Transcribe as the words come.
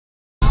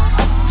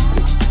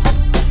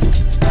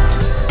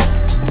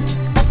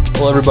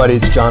Hello everybody,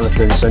 it's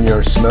Jonathan,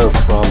 Senor Smoke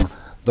from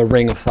the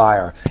Ring of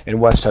Fire in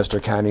Westchester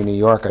County, New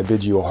York. I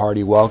bid you a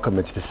hearty welcome.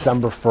 It's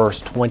December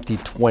 1st,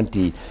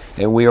 2020,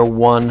 and we are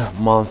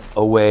 1 month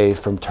away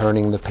from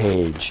turning the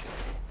page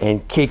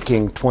and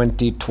kicking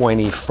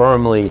 2020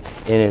 firmly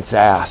in its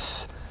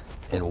ass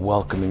and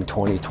welcoming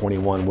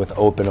 2021 with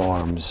open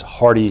arms.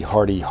 Hearty,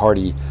 hearty,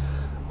 hearty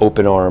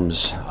open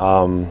arms.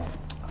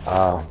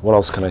 What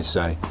else can I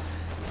say?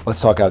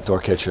 Let's talk outdoor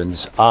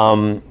kitchens.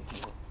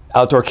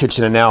 Outdoor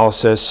kitchen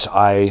analysis.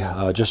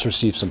 I just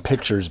received some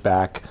pictures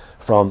back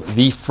from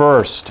the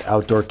first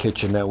outdoor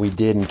kitchen that we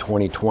did in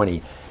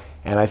 2020.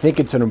 And I think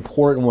it's an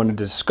important one to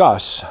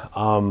discuss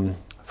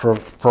for a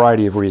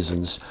variety of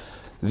reasons.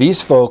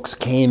 These folks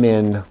came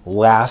in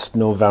last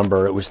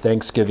November. It was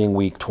Thanksgiving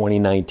week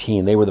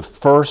 2019. They were the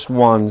first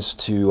ones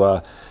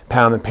to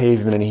pound the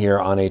pavement in here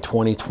on a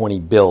 2020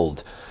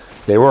 build.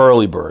 They were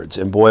early birds,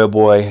 and boy, oh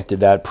boy, did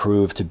that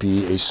prove to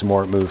be a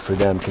smart move for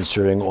them,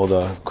 considering all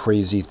the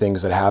crazy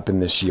things that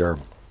happened this year.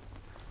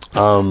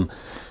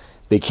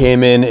 They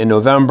came in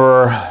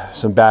November,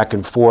 some back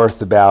and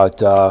forth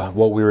about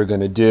what we were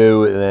going to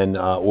do, and then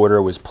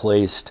order was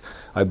placed,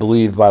 I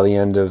believe, by the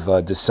end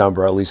of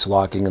December, at least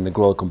locking in the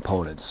grill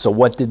components. So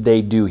what did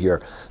they do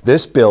here?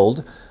 This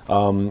build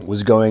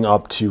was going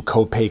up to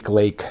Copake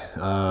Lake,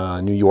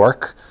 New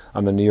York,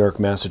 on the New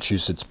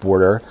York-Massachusetts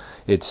border.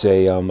 It's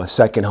a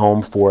second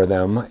home for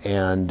them,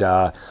 and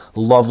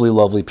lovely,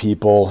 lovely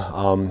people.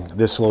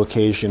 This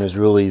location is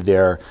really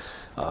their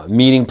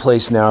meeting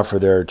place now for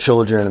their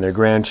children and their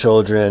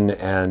grandchildren,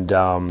 and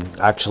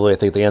actually I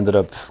think they ended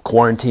up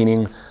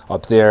quarantining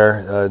up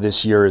there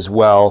this year as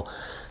well.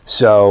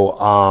 So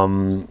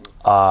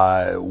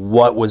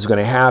what was going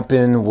to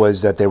happen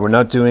was that they were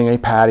not doing a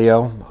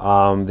patio.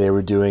 They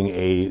were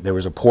doing there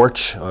was a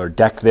porch or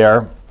deck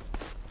there,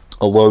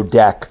 a low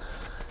deck.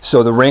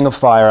 So the Ring of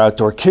Fire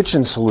Outdoor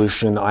Kitchen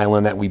Solution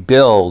island that we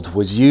build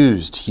was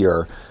used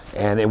here,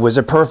 and it was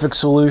a perfect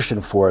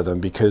solution for them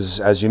because,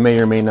 as you may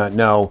or may not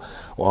know,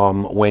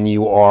 when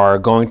you are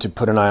going to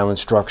put an island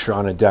structure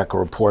on a deck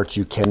or a porch,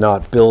 you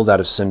cannot build out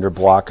of cinder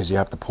block because you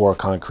have to pour a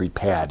concrete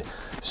pad.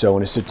 So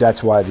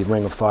that's why the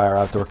Ring of Fire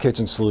Outdoor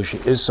Kitchen Solution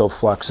is so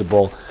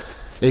flexible.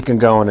 It can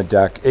go on a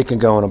deck, it can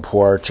go on a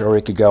porch, or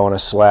it could go on a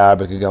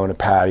slab, it could go on a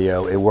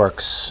patio. It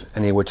works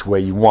any which way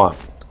you want.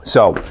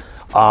 So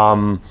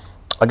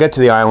I'll get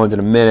to the island in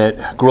a minute.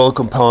 Grill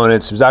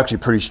components, it was actually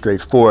pretty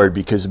straightforward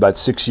because about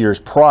 6 years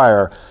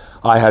prior,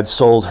 I had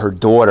sold her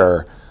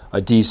daughter a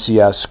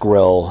DCS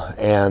grill,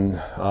 and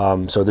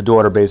so the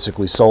daughter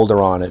basically sold her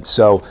on it.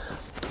 So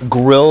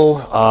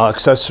grill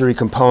accessory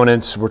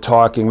components, we're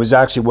talking,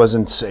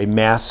 wasn't a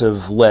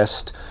massive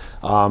list.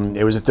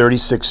 It was a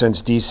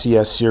 36-inch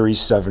DCS Series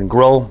 7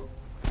 grill.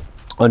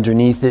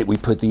 Underneath it, we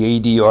put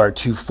the ADR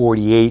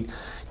 248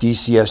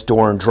 DCS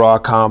door and draw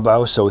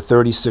combo, so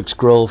 36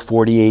 grill,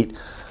 48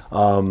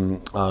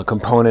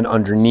 component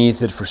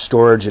underneath it for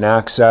storage and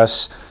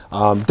access.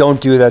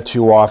 Don't do that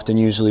too often.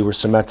 Usually we're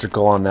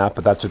symmetrical on that,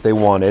 but that's what they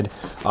wanted.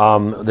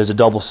 There's a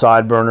double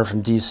side burner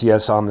from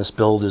DCS on this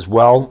build as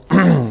well.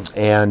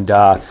 And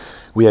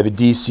we have a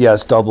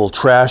DCS double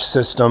trash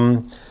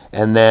system.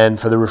 And then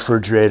for the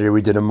refrigerator,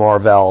 we did a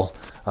Marvell,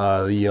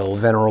 the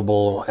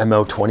venerable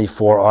MO24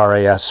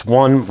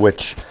 RAS1,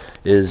 which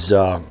is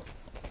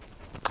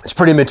it's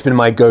pretty much been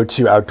my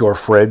go-to outdoor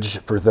fridge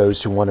for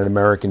those who want an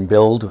American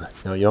build.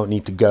 You don't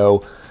need to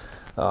go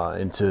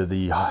into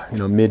the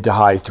mid to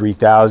high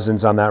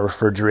 3000s on that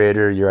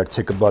refrigerator. You're a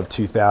tick above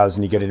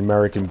 2000. You get an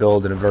American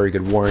build and a very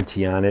good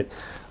warranty on it.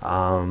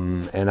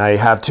 And I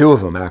have two of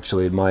them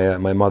actually.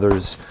 My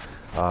mother's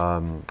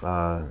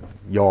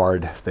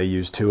yard. They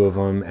use two of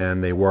them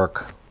and they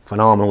work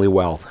phenomenally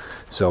well.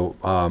 So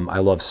I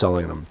love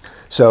selling them.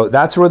 So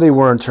that's where they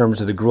were in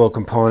terms of the grill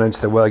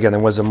components. Again, there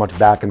wasn't much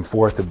back and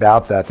forth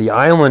about that. The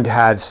island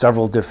had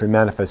several different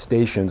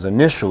manifestations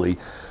initially.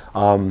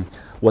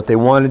 What they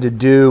wanted to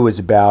do was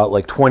about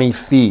like 20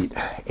 feet.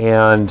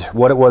 And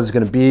what it was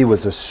going to be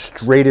was a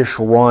straightish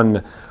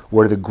run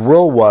where the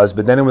grill was,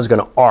 but then it was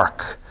going to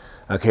arc.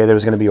 Okay, there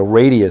was going to be a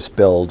radius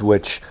build,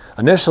 which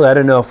initially I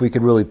didn't know if we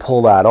could really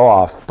pull that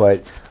off,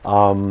 but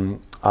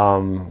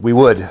we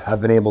would have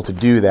been able to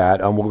do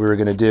that. What we were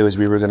going to do is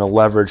we were going to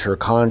leverage her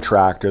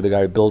contractor, the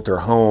guy who built her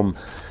home,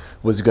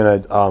 was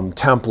going to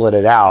template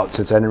it out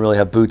since I didn't really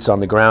have boots on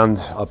the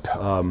ground up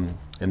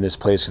in this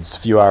place. It's a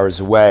few hours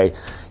away.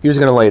 He was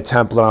going to lay a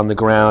template on the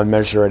ground,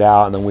 measure it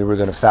out, and then we were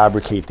going to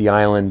fabricate the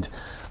island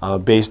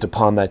based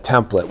upon that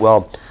template.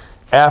 Well,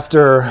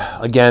 after,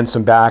 again,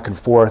 some back and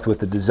forth with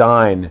the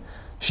design,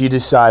 she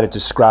decided to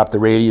scrap the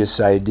radius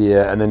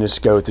idea and then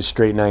just go with the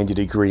straight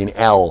 90-degree and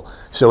L.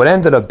 So it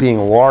ended up being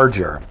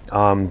larger.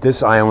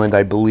 This island,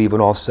 I believe,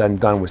 when all said and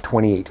done, was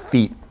 28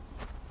 feet.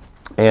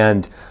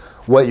 And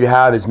what you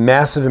have is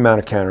massive amount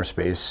of counter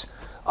space.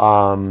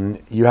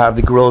 You have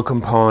the grill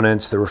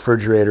components, the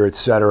refrigerator,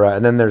 etc.,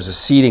 and then there's a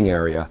seating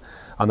area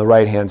on the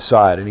right-hand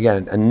side. And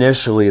again,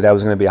 initially that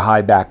was going to be a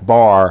high back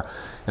bar,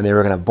 and they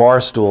were going to have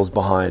bar stools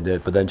behind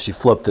it, but then she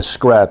flipped the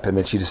script, and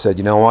then she just said,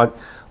 you know what,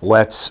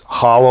 let's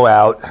hollow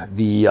out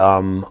the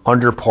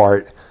under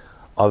part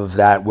of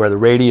that where the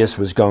radius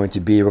was going to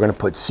be. We're going to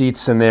put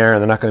seats in there,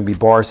 and they're not going to be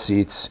bar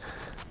seats.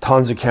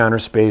 Tons of counter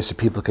space so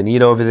people can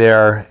eat over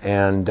there,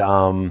 and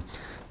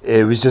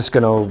it was just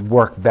going to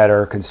work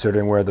better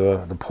considering where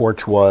the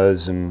porch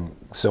was and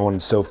so on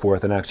and so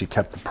forth, and actually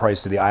kept the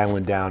price of the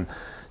island down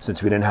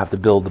since we didn't have to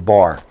build the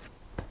bar.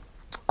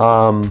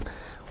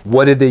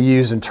 What did they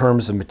use in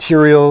terms of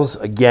materials?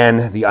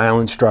 Again, the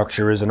island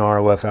structure is an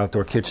ROF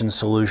Outdoor Kitchen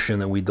Solution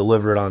that we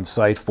delivered on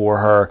site for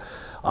her.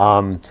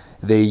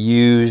 They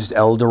used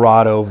El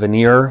Dorado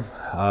veneer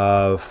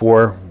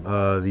for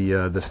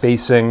the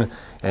facing,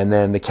 and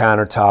then the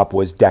countertop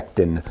was decked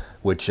in,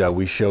 which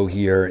we show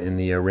here in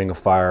the Ring of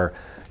Fire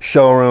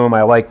showroom.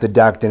 I like the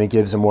decked in, it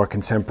gives a more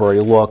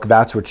contemporary look.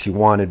 That's what she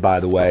wanted, by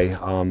the way.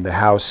 The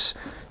house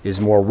is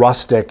more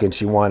rustic, and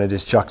she wanted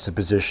this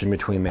juxtaposition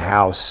between the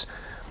house,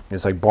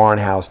 it's like barn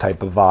house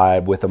type of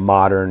vibe, with a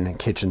modern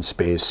kitchen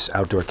space,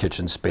 outdoor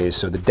kitchen space.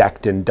 So the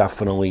decked in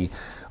definitely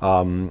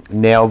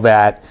nailed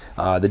that.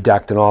 The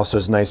decked in also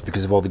is nice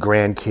because of all the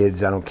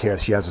grandkids. I don't care.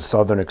 She has a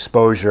southern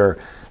exposure,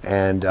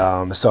 and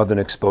a southern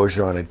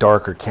exposure on a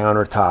darker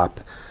countertop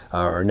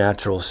or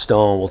natural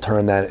stone will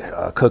turn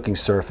that cooking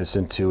surface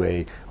into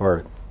a,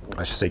 or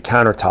I should say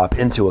countertop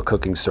into a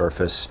cooking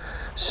surface.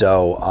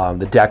 So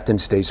the decked in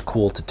stays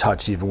cool to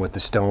touch even with the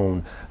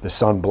stone, the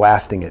sun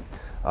blasting it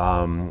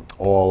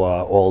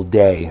all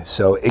day.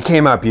 So it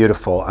came out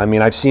beautiful. I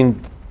mean, I've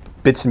seen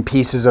bits and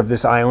pieces of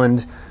this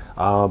island,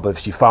 but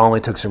she finally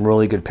took some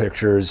really good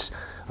pictures,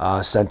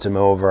 sent them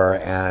over,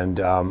 and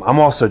I'm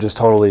also just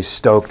totally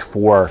stoked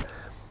for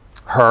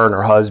her and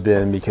her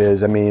husband,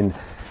 because I mean,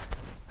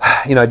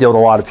 you know, I deal with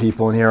a lot of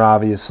people in here,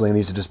 obviously, and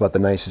these are just about the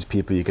nicest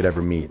people you could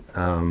ever meet.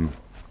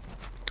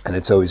 And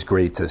it's always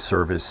great to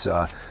service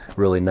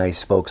really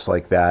nice folks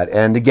like that.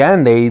 And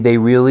again, they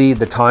really,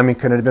 the timing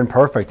couldn't have been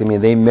perfect. I mean,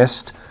 they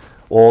missed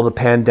all the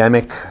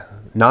pandemic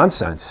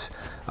nonsense.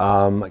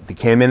 They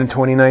came in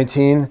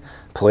 2019,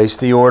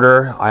 placed the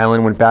order,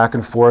 Island went back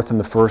and forth in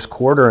the first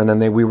quarter, and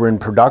then we were in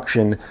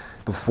production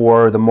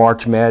before the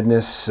March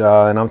Madness,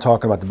 and I'm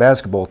talking about the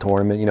basketball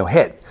tournament, you know,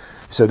 hit.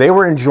 So they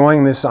were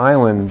enjoying this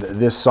island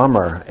this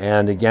summer,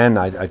 and again,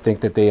 I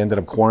think that they ended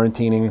up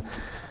quarantining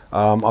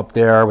up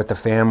there with the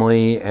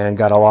family and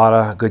got a lot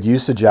of good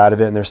usage out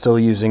of it, and they're still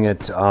using it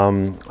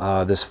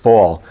this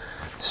fall.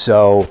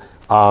 So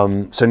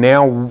so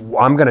now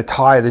I'm going to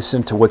tie this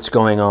into what's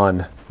going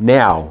on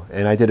now,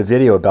 and I did a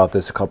video about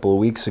this a couple of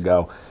weeks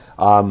ago.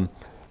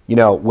 You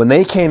know, when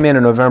they came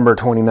in November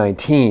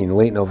 2019,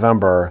 late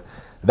November,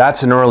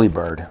 that's an early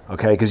bird,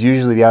 okay? Because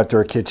usually the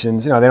outdoor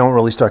kitchens, you know, they don't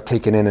really start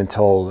kicking in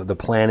until the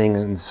planning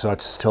and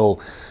such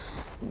till,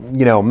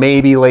 you know,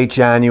 maybe late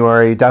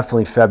January,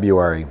 definitely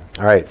February.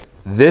 All right,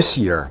 this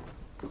year,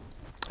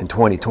 in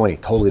 2020,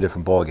 totally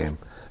different ballgame,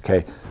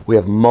 okay? We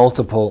have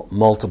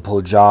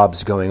multiple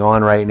jobs going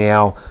on right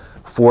now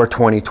for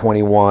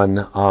 2021,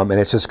 and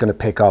it's just gonna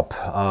pick up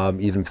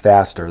even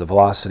faster. The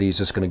velocity is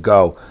just gonna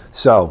go.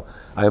 So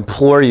I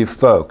implore you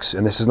folks,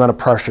 and this is not a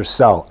pressure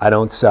sell, I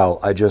don't sell,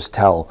 I just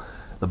tell.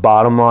 The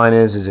bottom line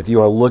is if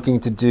you are looking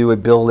to do a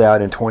build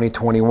out in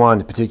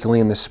 2021,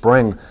 particularly in the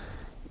spring,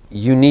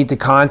 you need to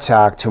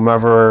contact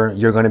whomever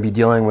you're going to be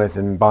dealing with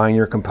and buying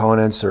your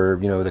components, or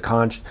you know,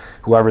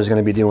 whoever is going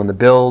to be doing the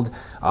build.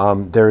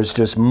 There's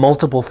just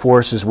multiple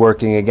forces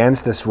working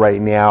against us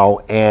right now,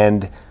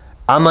 and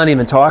I'm not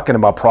even talking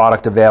about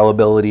product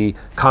availability,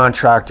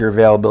 contractor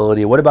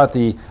availability. What about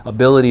the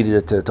ability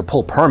to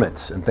pull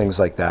permits and things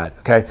like that?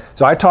 Okay,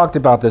 so I talked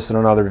about this in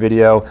another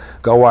video.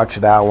 Go watch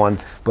that one.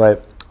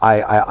 But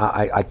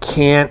I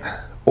can't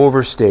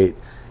overstate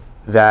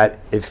that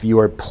if you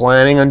are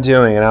planning on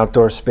doing an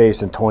outdoor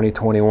space in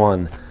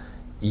 2021,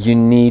 you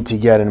need to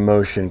get in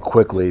motion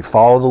quickly.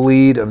 Follow the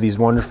lead of these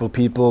wonderful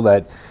people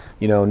that,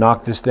 you know,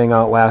 knocked this thing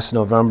out last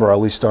November, or at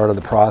least started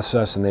the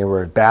process, and they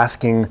were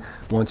basking,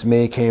 once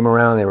May came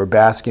around, they were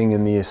basking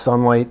in the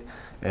sunlight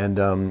and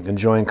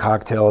enjoying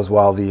cocktails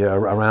while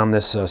around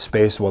this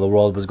space while the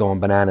world was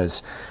going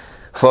bananas.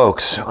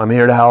 Folks, I'm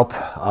here to help.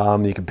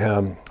 You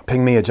can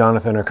ping me at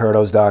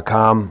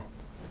jonathanricurdos.com.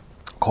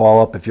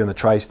 Call up if you're in the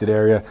tri-state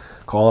area.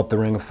 Call up the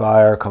Ring of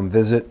Fire. Come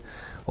visit.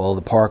 All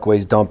the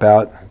parkways dump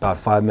out about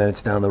 5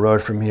 minutes down the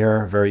road from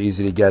here. Very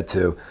easy to get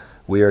to.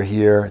 We are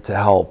here to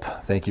help.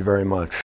 Thank you very much.